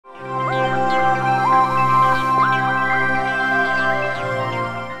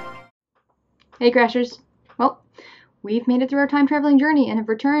Hey Crashers! Well, we've made it through our time-traveling journey and have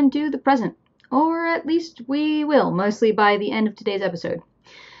returned to the present. Or at least we will, mostly by the end of today's episode.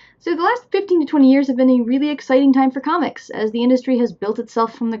 So the last 15 to 20 years have been a really exciting time for comics, as the industry has built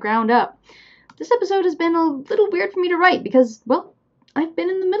itself from the ground up. This episode has been a little weird for me to write because, well, I've been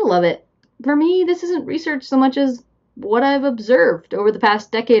in the middle of it. For me, this isn't research so much as what I've observed over the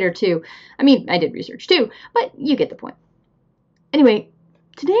past decade or two. I mean, I did research too, but you get the point. Anyway,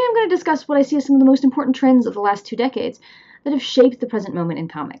 today I'm going to discuss what I see as some of the most important trends of the last 2 decades that have shaped the present moment in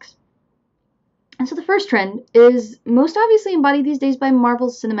comics. And so the first trend is most obviously embodied these days by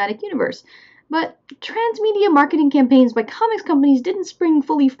Marvel's cinematic universe, but transmedia marketing campaigns by comics companies didn't spring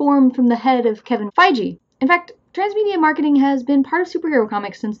fully formed from the head of Kevin Feige. In fact, transmedia marketing has been part of superhero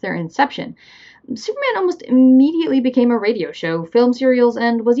comics since their inception. Superman almost immediately became a radio show, film serials,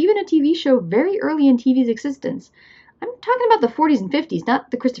 and was even a TV show very early in TV's existence. I'm talking about the 40s and 50s, not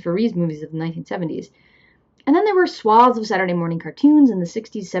the Christopher Reeve movies of the 1970s. And then there were swaths of Saturday morning cartoons in the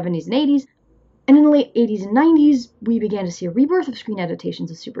 60s, 70s, and 80s. And in the late 80s and 90s, we began to see a rebirth of screen adaptations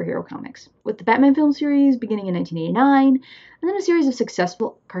of superhero comics, with the Batman film series beginning in 1989, and then a series of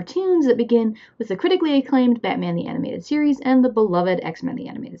successful cartoons that begin with the critically acclaimed Batman the Animated Series and the beloved X-Men the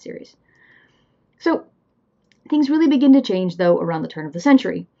Animated Series. So, things really begin to change, though, around the turn of the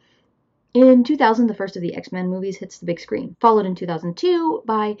century. In 2000, the first of the X-Men movies hits the big screen, followed in 2002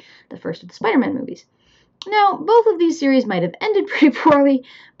 by the first of the Spider-Man movies. Now, both of these series might have ended pretty poorly,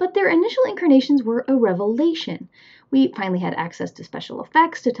 but their initial incarnations were a revelation. We finally had access to special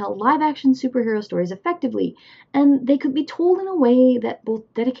effects to tell live-action superhero stories effectively, and they could be told in a way that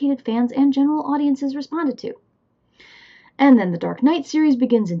both dedicated fans and general audiences responded to. And then the Dark Knight series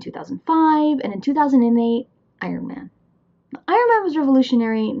begins in 2005, and in 2008, Iron Man. Iron Man was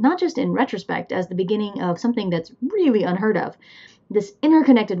revolutionary, not just in retrospect, as the beginning of something that's really unheard of. This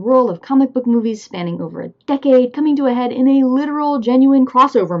interconnected world of comic book movies spanning over a decade, coming to a head in a literal, genuine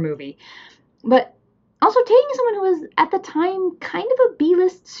crossover movie. But also taking someone who was, at the time, kind of a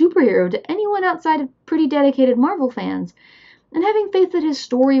B-list superhero to anyone outside of pretty dedicated Marvel fans, and having faith that his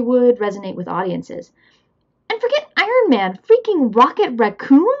story would resonate with audiences. And forget Iron Man, freaking Rocket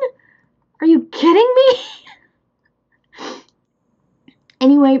Raccoon? Are you kidding me?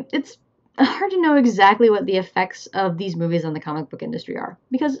 Anyway, it's hard to know exactly what the effects of these movies on the comic book industry are,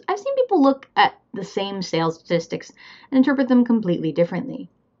 because I've seen people look at the same sales statistics and interpret them completely differently.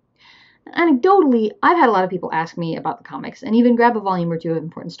 Anecdotally, I've had a lot of people ask me about the comics and even grab a volume or two of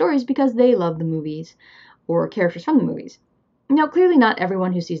important stories because they love the movies or characters from the movies. Now, clearly not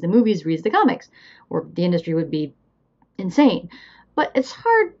everyone who sees the movies reads the comics, or the industry would be insane. But it's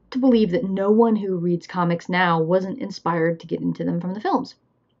hard to believe that no one who reads comics now wasn't inspired to get into them from the films.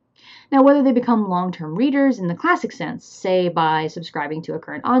 Now, whether they become long-term readers in the classic sense, say by subscribing to a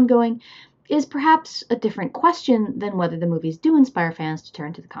current ongoing, is perhaps a different question than whether the movies do inspire fans to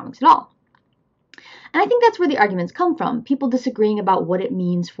turn to the comics at all. And I think that's where the arguments come from, people disagreeing about what it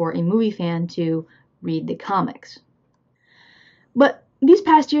means for a movie fan to read the comics. But these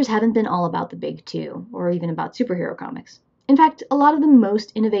past years haven't been all about the big two, or even about superhero comics. In fact, a lot of the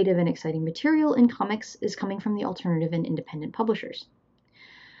most innovative and exciting material in comics is coming from the alternative and independent publishers.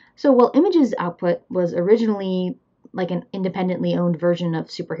 So while Image's output was originally like an independently owned version of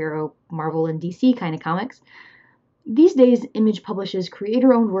superhero, Marvel, and DC kind of comics, these days Image publishes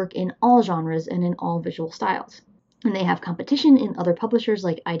creator-owned work in all genres and in all visual styles. And they have competition in other publishers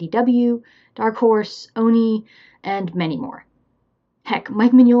like IDW, Dark Horse, Oni, and many more. Heck,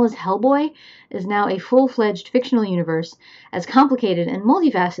 Mike Mignola's Hellboy is now a full-fledged fictional universe, as complicated and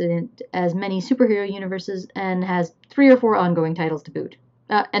multifaceted as many superhero universes, and has 3 or 4 ongoing titles to boot.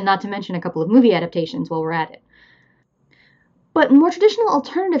 And not to mention a couple of movie adaptations while we're at it. But more traditional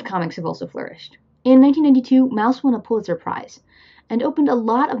alternative comics have also flourished. In 1992, Mouse won a Pulitzer Prize, and opened a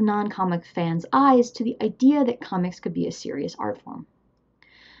lot of non-comic fans' eyes to the idea that comics could be a serious art form.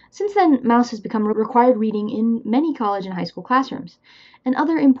 Since then, Mouse has become required reading in many college and high school classrooms, and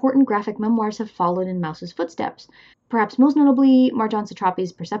other important graphic memoirs have followed in Mouse's footsteps, perhaps most notably Marjane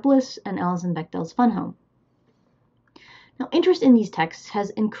Satrapi's Persepolis and Alison Bechdel's Fun Home. Now, interest in these texts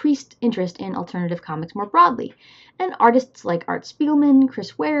has increased interest in alternative comics more broadly, and artists like Art Spiegelman,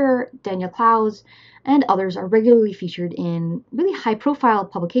 Chris Ware, Daniel Clowes, and others are regularly featured in really high-profile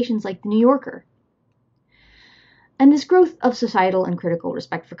publications like The New Yorker. And this growth of societal and critical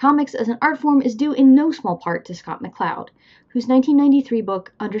respect for comics as an art form is due in no small part to Scott McCloud, whose 1993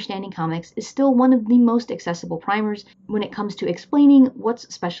 book, Understanding Comics, is still one of the most accessible primers when it comes to explaining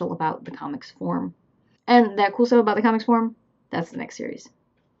what's special about the comics form. And that cool stuff about the comics form, that's the next series.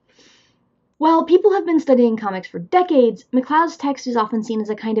 While people have been studying comics for decades, McCloud's text is often seen as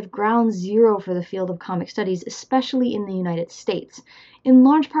a kind of ground zero for the field of comic studies, especially in the United States, in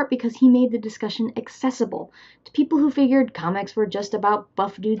large part because he made the discussion accessible to people who figured comics were just about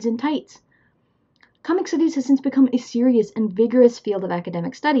buff dudes in tights. Comic studies has since become a serious and vigorous field of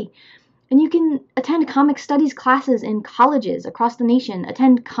academic study, and you can attend comic studies classes in colleges across the nation,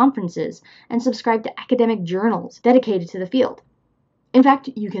 attend conferences, and subscribe to academic journals dedicated to the field. In fact,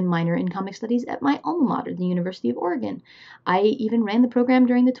 you can minor in comic studies at my alma mater, the University of Oregon. I even ran the program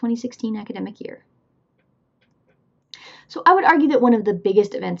during the 2016 academic year. So I would argue that one of the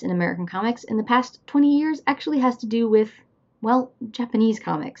biggest events in American comics in the past 20 years actually has to do with, well, Japanese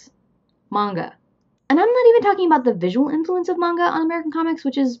comics. Manga. And I'm not even talking about the visual influence of manga on American comics,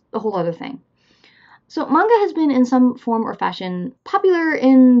 which is a whole other thing. So manga has been in some form or fashion popular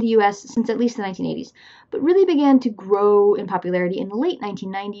in the US since at least the 1980s, but really began to grow in popularity in the late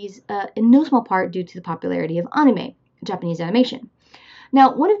 1990s, in no small part due to the popularity of anime, Japanese animation.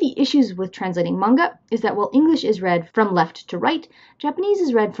 Now, one of the issues with translating manga is that while English is read from left to right, Japanese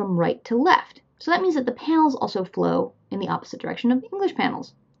is read from right to left. So that means that the panels also flow in the opposite direction of English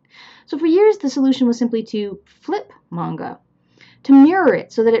panels. So for years, the solution was simply to flip manga, to mirror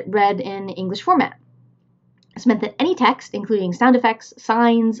it so that it read in English format. This meant that any text, including sound effects,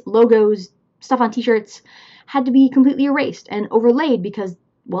 signs, logos, stuff on t-shirts, had to be completely erased and overlaid because,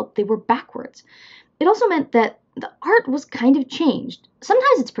 well, they were backwards. It also meant that the art was kind of changed.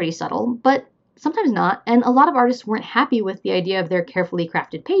 Sometimes it's pretty subtle, but sometimes not, and a lot of artists weren't happy with the idea of their carefully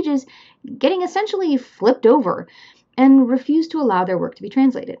crafted pages getting essentially flipped over and refused to allow their work to be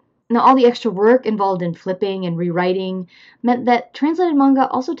translated. Now, all the extra work involved in flipping and rewriting meant that translated manga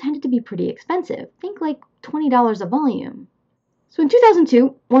also tended to be pretty expensive. Think like $20 a volume. So in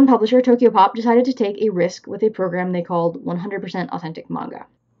 2002, one publisher, Tokyopop, decided to take a risk with a program they called 100% Authentic Manga.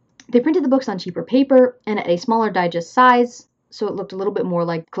 They printed the books on cheaper paper and at a smaller digest size, so it looked a little bit more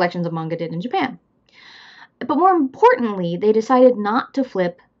like collections of manga did in Japan. But more importantly, they decided not to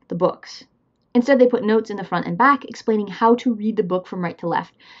flip the books. Instead, they put notes in the front and back explaining how to read the book from right to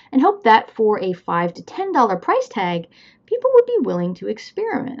left, and hoped that for a $5 to $10 price tag, people would be willing to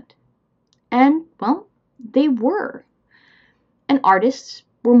experiment. And, well, they were. And artists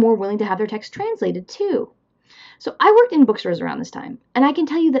were more willing to have their text translated, too. So I worked in bookstores around this time, and I can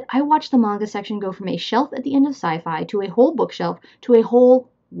tell you that I watched the manga section go from a shelf at the end of Sci-Fi to a whole bookshelf to a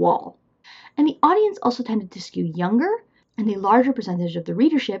whole wall. And the audience also tended to skew younger, and a larger percentage of the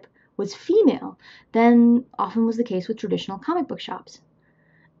readership was female than often was the case with traditional comic book shops.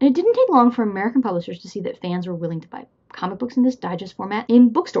 And it didn't take long for American publishers to see that fans were willing to buy comic books in this digest format in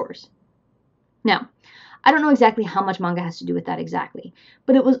bookstores. Now, I don't know exactly how much manga has to do with that exactly,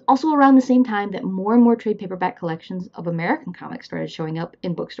 but it was also around the same time that more and more trade paperback collections of American comics started showing up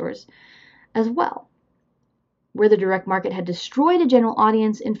in bookstores as well. Where the direct market had destroyed a general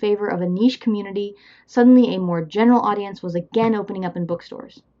audience in favor of a niche community, suddenly a more general audience was again opening up in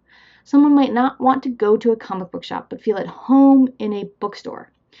bookstores. Someone might not want to go to a comic book shop, but feel at home in a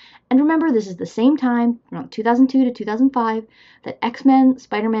bookstore. And remember, this is the same time, around 2002 to 2005, that X-Men,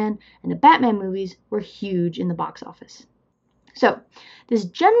 Spider-Man, and the Batman movies were huge in the box office. So, this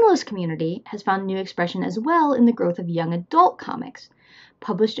generalist community has found new expression as well in the growth of young adult comics,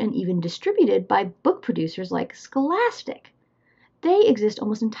 published and even distributed by book producers like Scholastic. They exist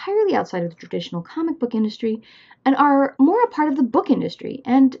almost entirely outside of the traditional comic book industry and are more a part of the book industry,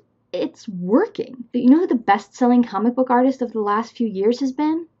 and it's working. You know who the best-selling comic book artist of the last few years has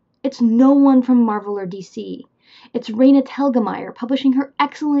been? It's no one from Marvel or DC. It's Raina Telgemeier, publishing her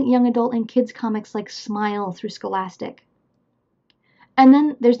excellent young adult and kids comics like Smile through Scholastic. And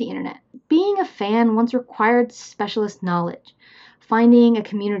then there's the internet. Being a fan once required specialist knowledge, finding a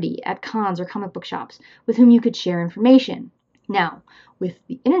community at cons or comic book shops with whom you could share information. Now, with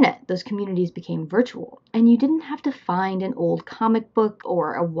the internet, those communities became virtual, and you didn't have to find an old comic book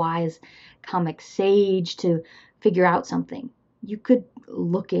or a wise comic sage to figure out something. You could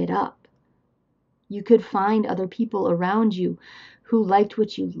look it up. You could find other people around you who liked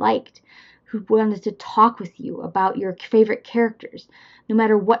what you liked, who wanted to talk with you about your favorite characters, no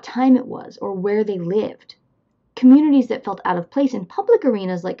matter what time it was or where they lived. Communities that felt out of place in public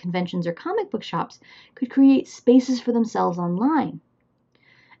arenas like conventions or comic book shops could create spaces for themselves online.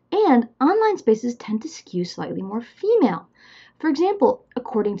 And online spaces tend to skew slightly more female. For example,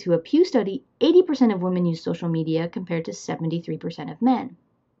 according to a Pew study, 80% of women use social media compared to 73% of men.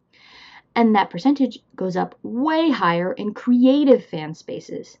 And that percentage goes up way higher in creative fan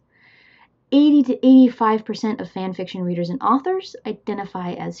spaces. 80 to 85% of fan fiction readers and authors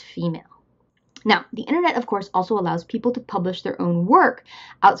identify as female. Now, the internet, of course, also allows people to publish their own work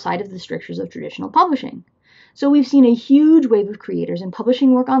outside of the strictures of traditional publishing. So we've seen a huge wave of creators in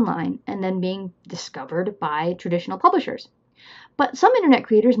publishing work online and then being discovered by traditional publishers. But some internet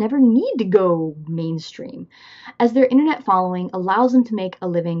creators never need to go mainstream, as their internet following allows them to make a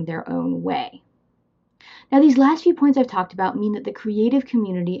living their own way. Now, these last few points I've talked about mean that the creative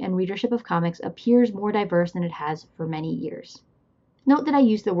community and readership of comics appears more diverse than it has for many years. Note that I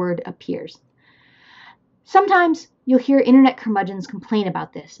use the word appears. Sometimes you'll hear internet curmudgeons complain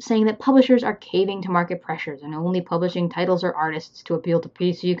about this, saying that publishers are caving to market pressures and only publishing titles or artists to appeal to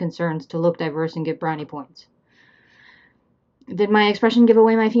PC concerns to look diverse and get brownie points. Did my expression give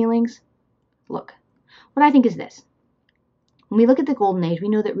away my feelings? Look, what I think is this. When we look at the Golden Age, we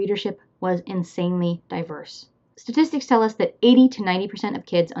know that readership was insanely diverse. Statistics tell us that 80 to 90% of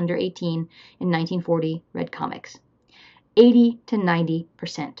kids under 18 in 1940 read comics. 80 to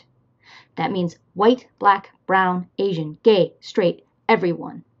 90%. That means white, black, brown, Asian, gay, straight,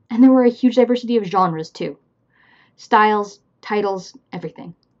 everyone. And there were a huge diversity of genres too. Styles, titles,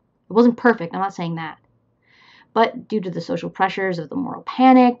 everything. It wasn't perfect, I'm not saying that. But due to the social pressures of the moral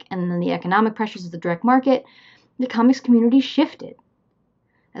panic and then the economic pressures of the direct market, the comics community shifted.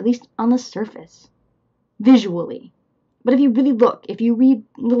 At least on the surface. Visually. But if you really look, if you read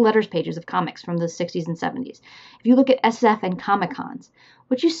the letters pages of comics from the 60s and 70s, if you look at SF and Comic-Cons,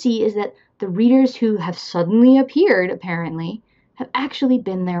 what you see is that the readers who have suddenly appeared, apparently, have actually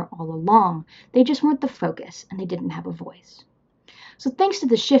been there all along. They just weren't the focus, and they didn't have a voice. So thanks to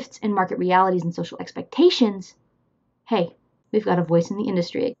the shifts in market realities and social expectations, hey, we've got a voice in the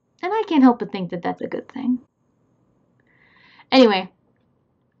industry. And I can't help but think that that's a good thing. Anyway,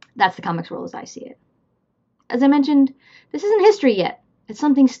 that's the comics world as I see it. As I mentioned, this isn't history yet. It's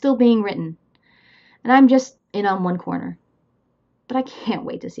something still being written. And I'm just in on one corner. But I can't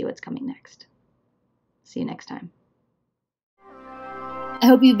wait to see what's coming next. See you next time. I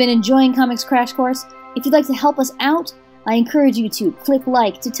hope you've been enjoying Comics Crash Course. If you'd like to help us out, I encourage you to click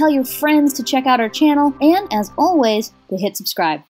like, to tell your friends to check out our channel, and as always, to hit subscribe.